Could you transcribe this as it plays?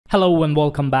Hello and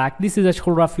welcome back. This is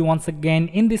Azharul Rafy once again.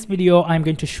 In this video, I'm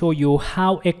going to show you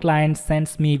how a client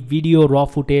sends me video raw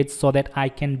footage so that I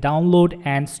can download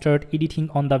and start editing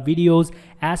on the videos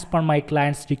as per my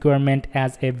client's requirement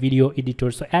as a video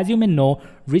editor. So as you may know,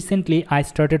 recently I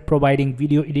started providing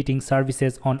video editing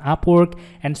services on Upwork,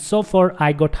 and so far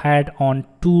I got hired on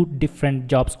 2 different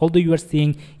jobs, although you are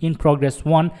seeing in progress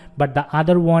one, but the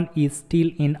other one is still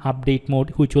in update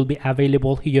mode, which will be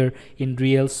available here in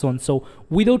real soon. So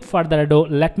without further ado,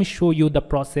 let me show you the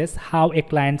process how a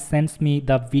client sends me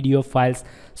the video files.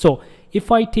 So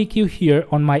if I take you here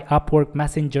on my Upwork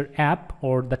Messenger app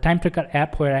or the time tracker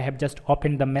app where I have just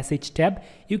opened the message tab,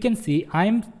 you can see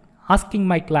I'm asking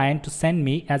my client to send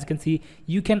me, as you can see,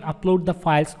 you can upload the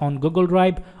files on Google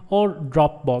Drive or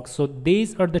Dropbox. So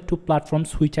these are the 2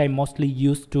 platforms which I mostly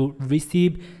use to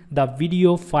receive the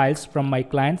video files from my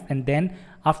clients, and then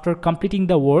after completing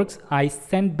the works, I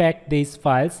send back these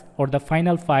files or the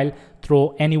final file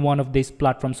through any one of these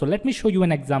platforms. So let me show you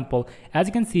an example. As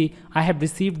you can see, I have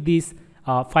received this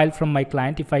file from my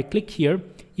client. If I click here,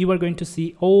 you are going to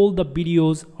see all the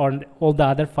videos or all the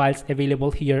other files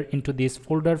available here into this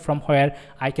folder, from where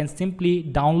I can simply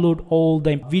download all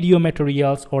the video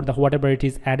materials or the whatever it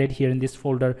is added here in this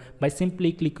folder by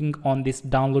simply clicking on this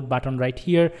download button right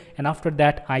here, and after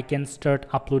that I can start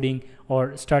uploading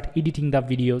or start editing the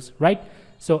videos, right?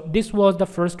 So this was the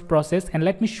first process, and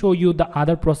let me show you the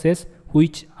other process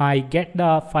which I get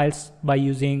the files by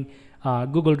using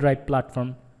Google Drive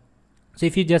platform. So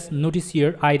if you just notice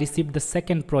here, I received the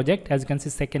second project, as you can see,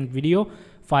 second video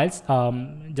files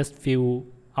just few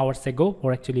hours ago,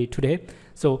 or actually today.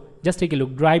 So just take a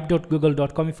look,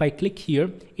 drive.google.com. If I click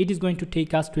here, it is going to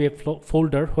take us to a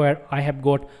folder where I have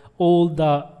got all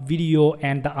the video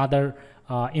and the other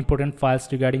important files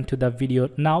regarding to the video.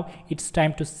 Now it's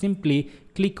time to simply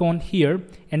click on here,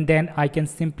 and then I can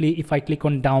simply, if I click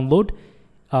on download,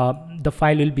 the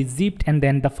file will be zipped and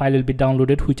then the file will be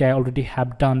downloaded, which I already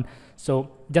have done.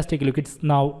 So just take a look, it's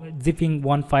now zipping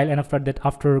one file, and after that,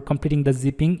 after completing the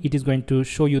zipping, it is going to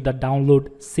show you the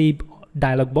download save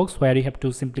dialog box where you have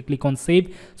to simply click on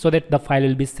save so that the file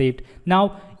will be saved.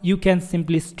 Now you can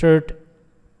simply start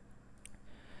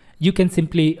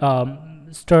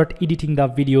editing the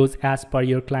videos as per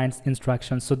your client's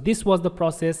instructions. So this was the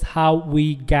process how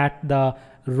we get the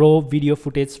raw video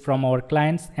footage from our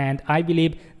clients, and I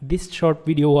believe this short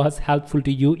video was helpful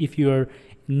to you if you are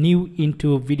new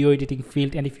into video editing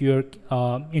field, and if you're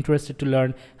interested to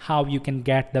learn how you can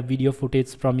get the video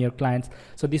footage from your clients.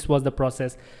 So this was the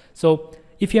process. So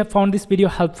if you have found this video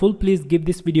helpful, please give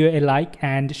this video a like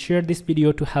and share this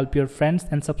video to help your friends,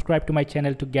 and subscribe to my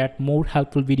channel to get more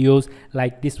helpful videos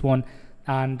like this one.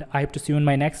 And I hope to see you in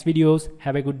my next videos.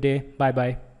 Have a good day. Bye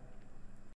bye.